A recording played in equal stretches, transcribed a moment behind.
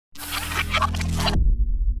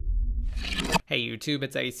Hey YouTube,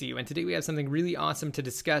 it's ICU, and today we have something really awesome to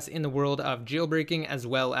discuss in the world of jailbreaking as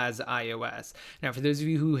well as iOS. Now, for those of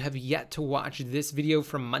you who have yet to watch this video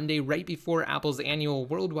from Monday right before Apple's annual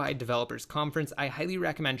Worldwide Developers Conference, I highly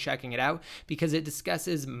recommend checking it out because it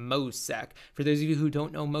discusses MOSEC. For those of you who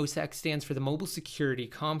don't know, MOSEC stands for the Mobile Security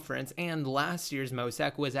Conference, and last year's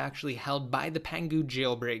MOSEC was actually held by the Pangu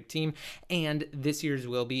Jailbreak team, and this year's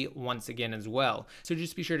will be once again as well. So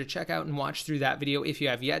just be sure to check out and watch through that video if you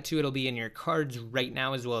have yet to. It'll be in your cards right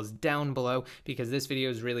now as well as down below, because this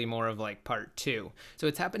video is really more of like part 2. So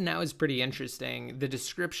what's happened now is pretty interesting. The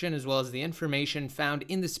description as well as the information found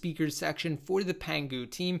in the speakers section for the Pangu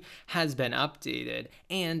team has been updated,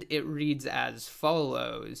 and it reads as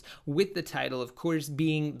follows, with the title of course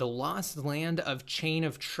being The Lost Land of Chain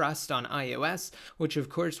of Trust on iOS, which of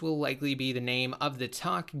course will likely be the name of the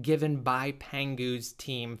talk given by Pangu's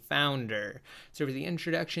team founder. So for the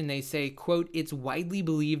introduction they say, quote, "It's widely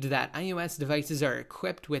believed that iOS devices are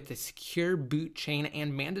equipped with the secure boot chain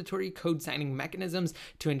and mandatory code signing mechanisms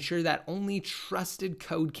to ensure that only trusted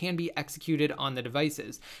code can be executed on the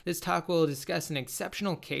devices. This talk will discuss an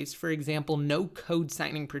exceptional case, for example, no code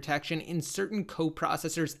signing protection in certain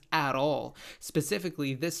coprocessors at all.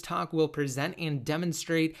 Specifically, this talk will present and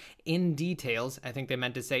demonstrate in details," I think they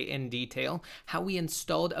meant to say in detail, "how we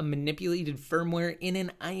installed a manipulated firmware in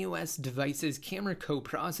an iOS device's camera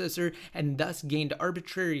coprocessor and thus gained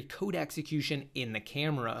arbitrary code execution in the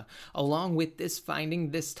camera. Along with this finding,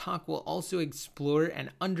 this talk will also explore an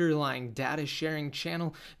underlying data sharing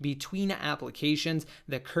channel between applications,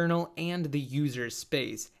 the kernel, and the user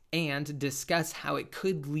space, and discuss how it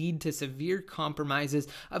could lead to severe compromises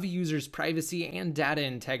of a user's privacy and data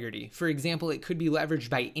integrity. For example, it could be leveraged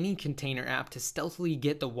by any container app to stealthily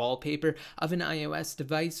get the wallpaper of an iOS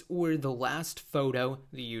device or the last photo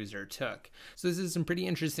the user took." So this is some pretty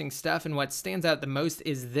interesting stuff, and what stands out the most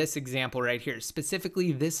is this example right here.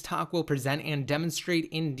 Specifically, this talk will present and demonstrate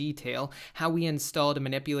in detail how we installed a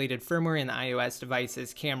manipulated firmware in the iOS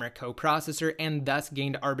device's camera coprocessor and thus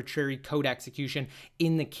gained arbitrary code execution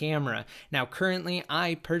in the camera. Now, currently,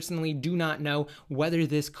 I personally do not know whether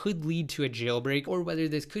this could lead to a jailbreak or whether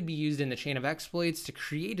this could be used in the chain of exploits to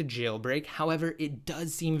create a jailbreak. However, it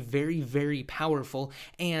does seem very, very powerful,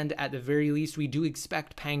 and at the very least, we do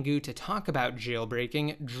expect Pangu to talk about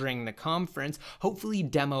jailbreaking during the conference, hopefully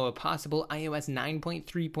demo a possible iOS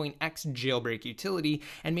 9.3.x jailbreak utility,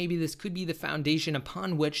 and maybe this could be the foundation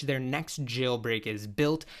upon which their next jailbreak is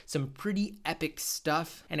built. Some pretty epic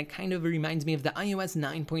stuff, and it kind of reminds me of the iOS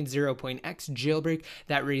 9.0.x jailbreak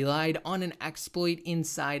that relied on an exploit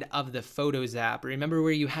inside of the Photos app. Remember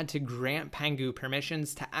where you had to grant Pangu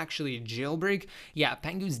permissions to actually jailbreak? Yeah,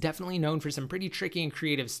 Pangu's definitely known for some pretty tricky and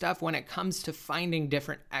creative stuff when it comes to finding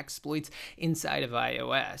different exploits inside of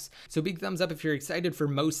iOS. So big thumbs up if you're excited for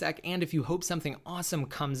MOSEC, and if you hope something awesome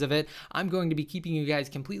comes of it. I'm going to be keeping you guys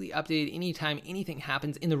completely updated anytime anything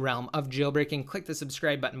happens in the realm of jailbreaking. Click the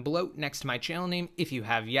subscribe button below next to my channel name if you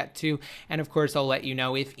have yet to, and of course I'll let you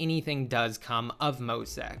know if anything does come of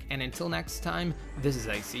MOSEC. And until next time, this is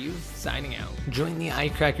ICU signing out. Join the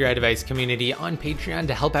iCrackUriDevice community on Patreon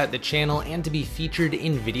to help out the channel and to be featured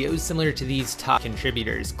in videos similar to these top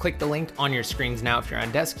contributors. Click the link on your screens now if you're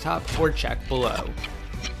on desktop, or check below.